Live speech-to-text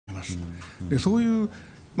ます。でそういう、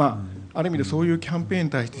ある意味でそういうキャンペーンに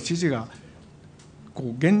対して知事が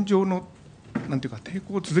現状のなんていうか抵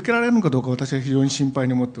抗を続けられるのかどうか、私は非常に心配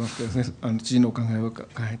に思ってますけどね、知事のお考えを伺い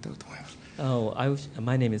たいと思います。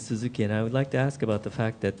My name is Suzuki, and I would like to ask about the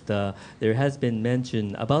fact that there has been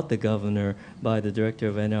mention about the governor by the director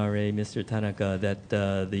of NRA, Mr. Tanaka, that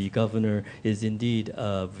the governor is indeed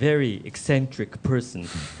a very eccentric person,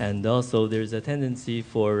 and also there's a tendency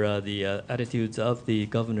for the attitudes of the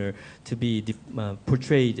governor to be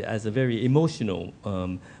portrayed as a very emotional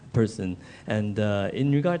person. And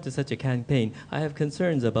in regard to such a campaign, I have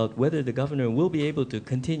concerns about whether the governor will be able to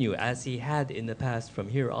continue as he had in the past from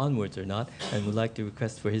here onwards or not, and would like to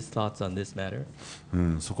request for his thoughts on this matter.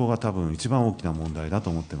 そこが多分一番大きな問題だと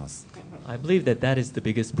思っています。I believe that that is the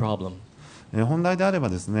biggest problem. 本来であれば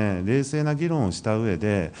ですね、冷静な議論をした上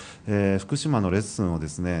で、福島のレッスンをで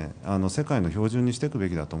すね、世界の標準にしていくべ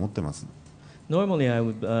きだと思っています。Normally, I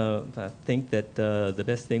would think that the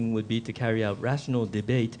best thing would be to carry out rational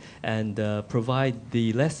debate and provide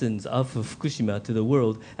the lessons of Fukushima to the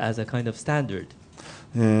world as a kind of standard.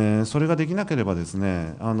 それができなければです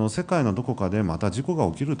ね、世界のどこかでまた事故が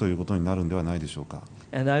起きるということになるんではないでしょうか。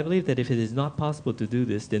And I believe that if it is not possible to do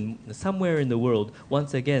this, then somewhere in the world,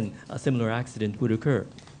 once again, a similar accident would occur.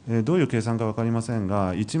 どういう計算か分かりません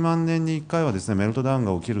が、1万年に1回はですね、メルトダウン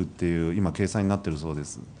が起きるっていう今計算になっているそうで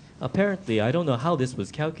す。Apparently, I don't know how this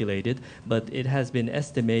was calculated, but it has been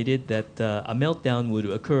estimated that a meltdown would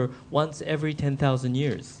occur once every 10,000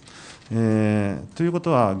 years. というこ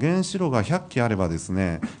とは、原子炉が100基あればです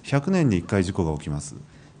ね、100年に1回事故が起きます。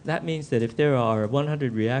That means that if there are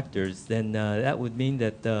 100 reactors, then that would mean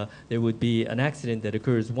that there would be an accident that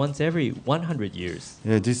occurs once every 100 years.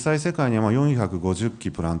 実際世界には450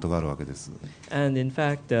基プラントがあるわけです。And in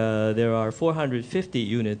fact, there are 450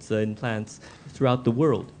 units in plants throughout the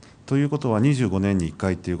world. ということは25年に1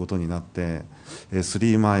回ということになって、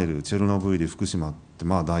3マイル、チェルノブイリ、福島って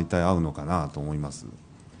大体合うのかなと思います。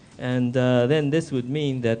And then this would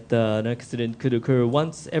mean that an accident could occur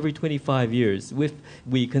once every 25 years. If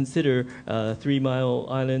we consider 3 Mile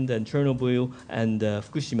Island and Chernobyl and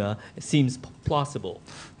Fukushima, it seems plausible.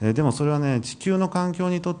 でもそれはね、地球の環境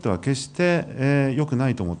にとっては決して良くな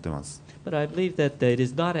いと思っています。But I believe that it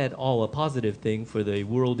is not at all a positive thing for the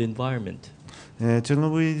world environment. チェルノ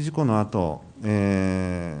ブイリ事故の後、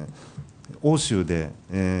欧州で、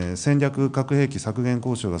戦略核兵器削減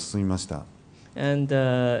交渉が進みました。And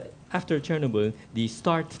after Chernobyl, the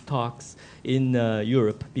START talks in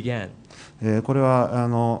Europe began. これ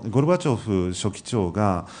はゴルバチョフ書記長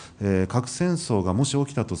が、核戦争がもし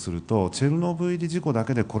起きたとすると、チェルノブイリ事故だ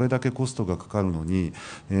けでこれだけコストがかかるのに、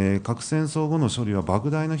核戦争後の処理は莫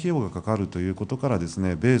大な費用がかかるということからです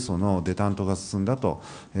ね、米ソのデタントが進んだと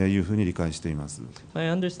いうふうに理解しています。My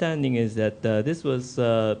understanding is that this was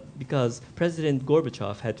because President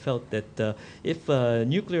Gorbachev had felt that if a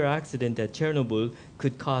nuclear accident at Chernobyl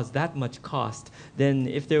could cause that much cost, then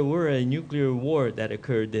if there were a nuclear war that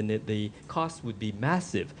occurred, then the cost would be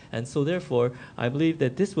massive. And so therefore, I believe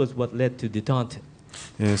that this was what led to detente.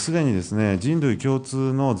 すでにですね、人類共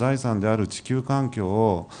通の財産である地球環境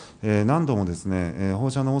を、何度もですね、放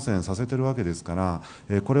射能汚染させているわけですか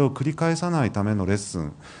ら、これを繰り返さないためのレッス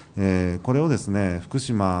ン、これをですね、福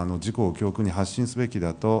島の事故を教訓に発信すべき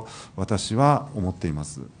だと私は思っていま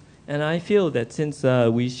す。And I feel that since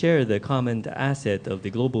we share the common asset of the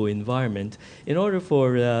global environment, in order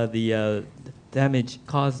for the damage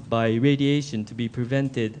caused by radiation to be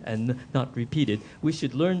prevented and not repeated, we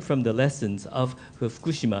should learn from the lessons of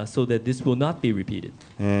Fukushima so that this will not be repeated.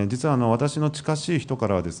 実は私の近しい人か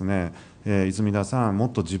らはですね、泉田さん、も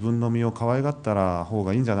っと自分の身を可愛がったら方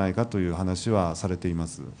がいいんじゃないかという話はされていま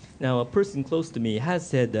す。Now, a person close to me has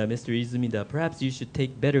said, Mr. Izumida, perhaps you should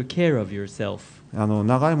take better care of yourself.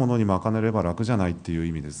 長いものに巻かれれば楽じゃないっていう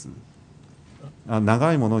意味です。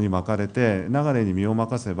長いものに巻かれて流れに身を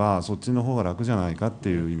任せばそっちの方が楽じゃないかって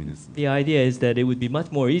いう意味です。The idea is that it would be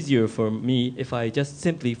much more easier for me if I just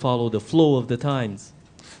simply follow the flow of the times.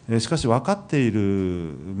 しかし分かっている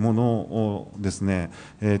ものをですね、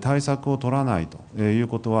対策を取らないという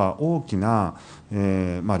ことは大きな、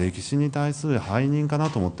歴史に対する背任かな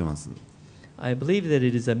と思っています。I believe that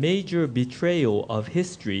it is a major betrayal of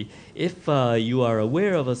history if you are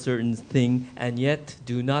aware of a certain thing and yet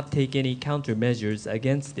do not take any countermeasures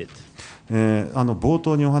against it. 冒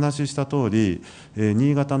頭にお話しした通り、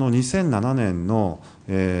新潟の2007年の、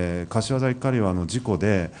柏崎刈羽の事故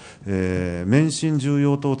で、免震重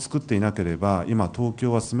要棟を作っていなければ今東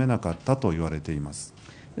京は住めなかったと言われています。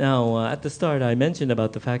Now, at the start, I mentioned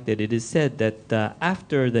about the fact that it is said that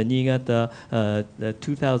after the Niigata the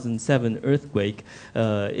 2007 earthquake,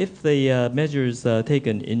 if the measures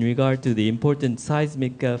taken in regard to the important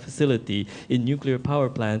seismic facility in nuclear power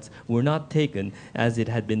plants were not taken as it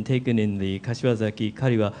had been taken in the Kashiwazaki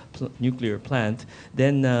Kariwa nuclear plant,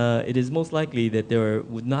 then it is most likely that there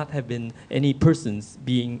would not have been any persons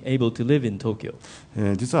being able to live in Tokyo.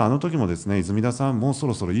 実はあの時もですね、泉田さんもうそ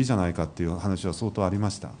ろそろいいじゃないかっていう話は相当ありま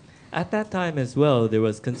した。At that time as well, there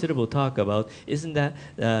was considerable talk about, isn't that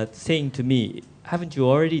saying to me, haven't you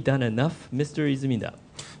already done enough, Mr. Izumida?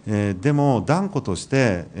 でも断固とし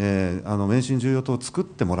て、免震重要棟を作っ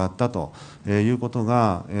てもらったということ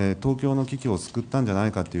が、東京の危機を救ったんじゃな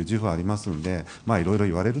いかという自負はありますので、まあいろいろ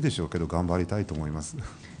言われるでしょうけど頑張りたいと思います。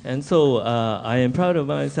And so I am proud of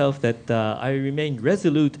myself that I remained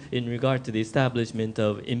resolute in regard to the establishment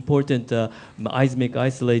of important seismic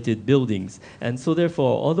isolated buildings. And so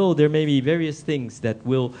therefore, although there may be various things that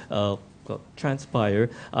will transpire,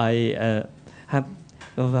 I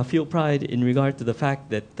feel pride in regard to the fact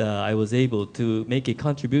that I was able to make a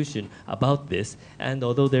contribution about this. And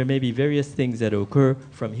although there may be various things that occur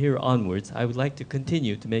from here onwards, I would like to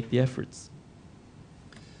continue to make the efforts.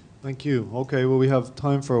 Thank you. Okay, well, we have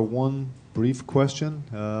time for one brief question.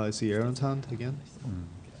 I see Aaron's hand again.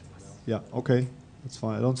 Yeah, okay, that's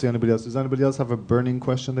fine. I don't see anybody else. Does anybody else have a burning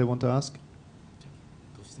question they want to ask?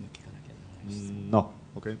 No.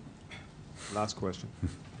 Okay. Last question.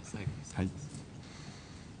 はい。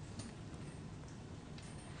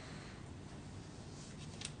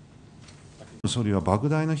処理は莫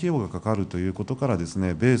大な費用がかかるということからです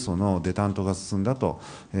ね、米ソのデタントが進んだと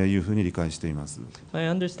いうふうに理解しています。My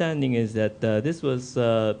understanding is that this was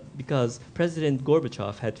because President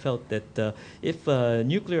Gorbachev had felt that if a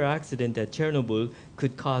nuclear accident at Chernobyl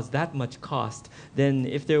could cause that much cost, then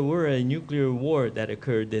if there were a nuclear war that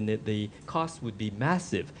occurred, then the cost would be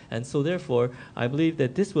massive. And so therefore, I believe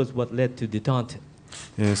that this was what led to detente.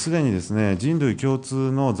 すでにですね、人類共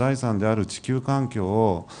通の財産である地球環境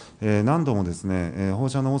を何度もですね、放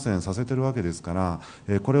射能汚染させているわけですか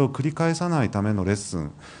ら、これを繰り返さないためのレッス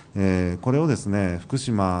ン、これをですね、福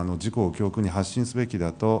島の事故を教訓に発信すべき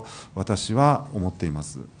だと私は思っていま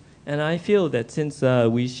す。And I feel that since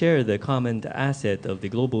we share the common asset of the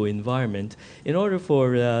global environment, in order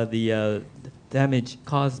for the damage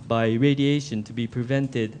caused by radiation to be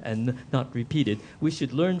prevented and not repeated, we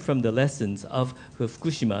should learn from the lessons of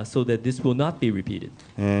Fukushima so that this will not be repeated.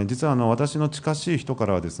 実は私の近しい人か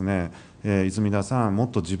らはですね、泉田さん、も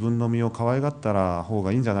っと自分の身を可愛がったら方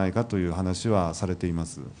がいいんじゃないかという話はされていま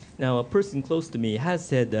す。Now, a person close to me has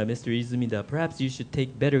said, Mr. Izumida, perhaps you should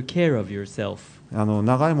take better care of yourself.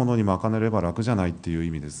 長いものに巻かれれば楽じゃないっていう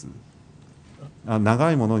意味です。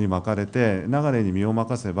長いものに巻かれて流れに身を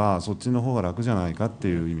任せばそっちの方が楽じゃないかって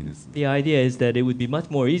いう意味です。The idea is that it would be much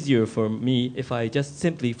more easier for me if I just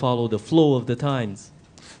simply follow the flow of the times.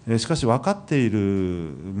 しかし分かっている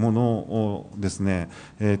ものをですね、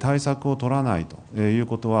対策を取らないという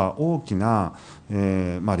ことは大きな、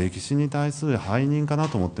歴史に対する背任かな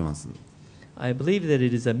と思っています。I believe that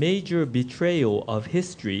it is a major betrayal of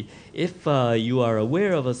history if you are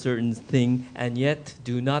aware of a certain thing and yet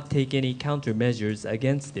do not take any countermeasures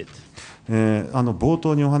against it. 冒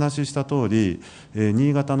頭にお話しした通り、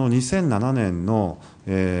新潟の2007年の、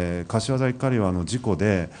柏崎刈羽の事故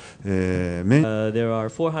で、There are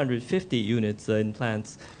 450 units in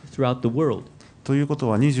plants throughout the world. ということ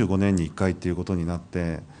は25年に1回ということになっ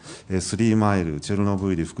て、3マイル、チェルノ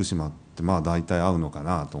ブイリ、福島ってまあ大体合うのか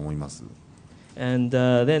なと思います。And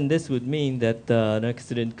then this would mean that an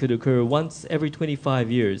accident could occur once every 25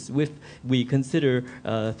 years. If we consider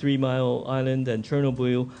 3 Mile Island and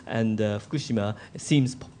Chernobyl and Fukushima, it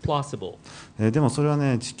seems plausible. でもそれは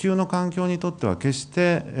ね、地球の環境にとっては決し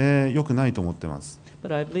て良くないと思ってます。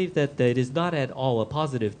But I believe that it is not at all a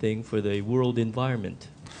positive thing for the world environment.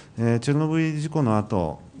 チェルノブイリ事故の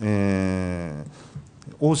後、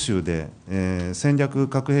欧州で、戦略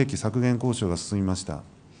核兵器削減交渉が進みました。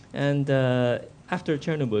And after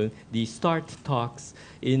Chernobyl, the START talks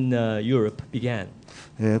in Europe began.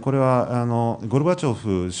 これはゴルバチョ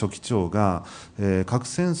フ書記長が、核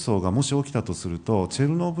戦争がもし起きたとするとチェ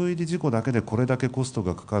ルノブイリ事故だけでこれだけコスト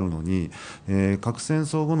がかかるのに、核戦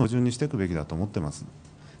争後の順にしていくべきだと思っています。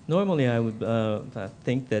Normally, I would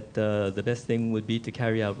think that the best thing would be to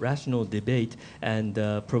carry out rational debate and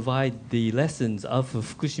provide the lessons of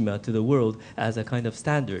Fukushima to the world as a kind of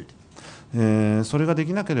standard. それがで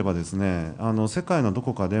きなければですね、世界のど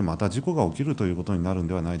こかでまた事故が起きるということになるん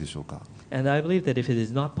ではないでしょうか。And I believe that if it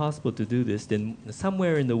is not possible to do this, then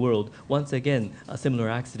somewhere in the world, once again, a similar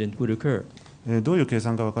accident would occur. どういう計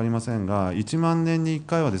算か分かりませんが、1万年に1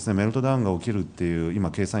回はですねメルトダウンが起きるっていう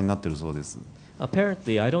今計算になっているそうです。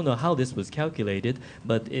Apparently, I don't know how this was calculated,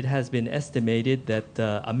 but it has been estimated that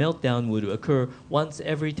a meltdown would occur once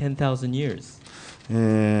every 10,000 years.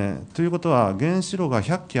 ということは原子炉が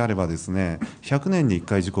100基あればですね100年に1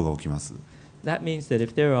回事故が起きます。That means that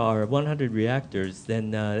if there are 100 reactors,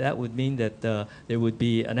 then that would mean that there would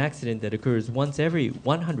be an accident that occurs once every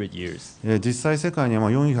 100 years. 実際世界には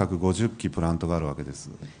450基プラントがあるわけで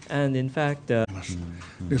す。And in fact,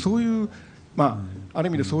 でそういう、ある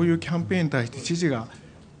意味でそういうキャンペーンに対して知事が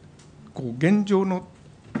現状の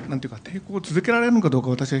なんていうか抵抗を続けられるのかどうか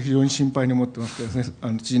私は非常に心配に思ってますけどですね、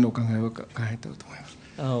知事のお考えを伺いたいと思います。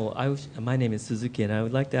My name is Suzuki, and I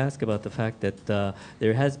would like to ask about the fact that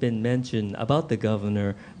there has been mention about the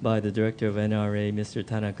governor by the director of NRA, Mr.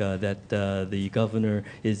 Tanaka, that the governor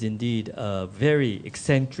is indeed a very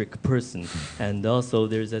eccentric person, and also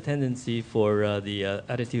there's a tendency for the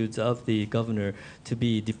attitudes of the governor to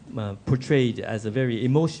be portrayed as a very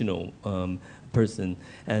emotional person.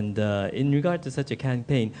 And in regard to such a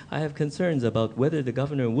campaign, I have concerns about whether the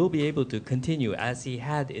governor will be able to continue as he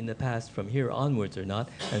had in the past from here onwards or not,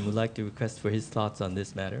 and would like to request for his thoughts on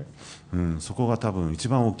this matter. そこが多分一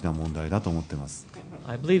番大きな問題だと思っています。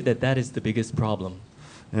I believe that that is the biggest problem.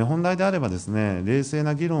 本来であればですね冷静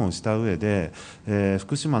な議論をした上で、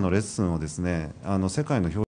福島のレッスンをですね世界の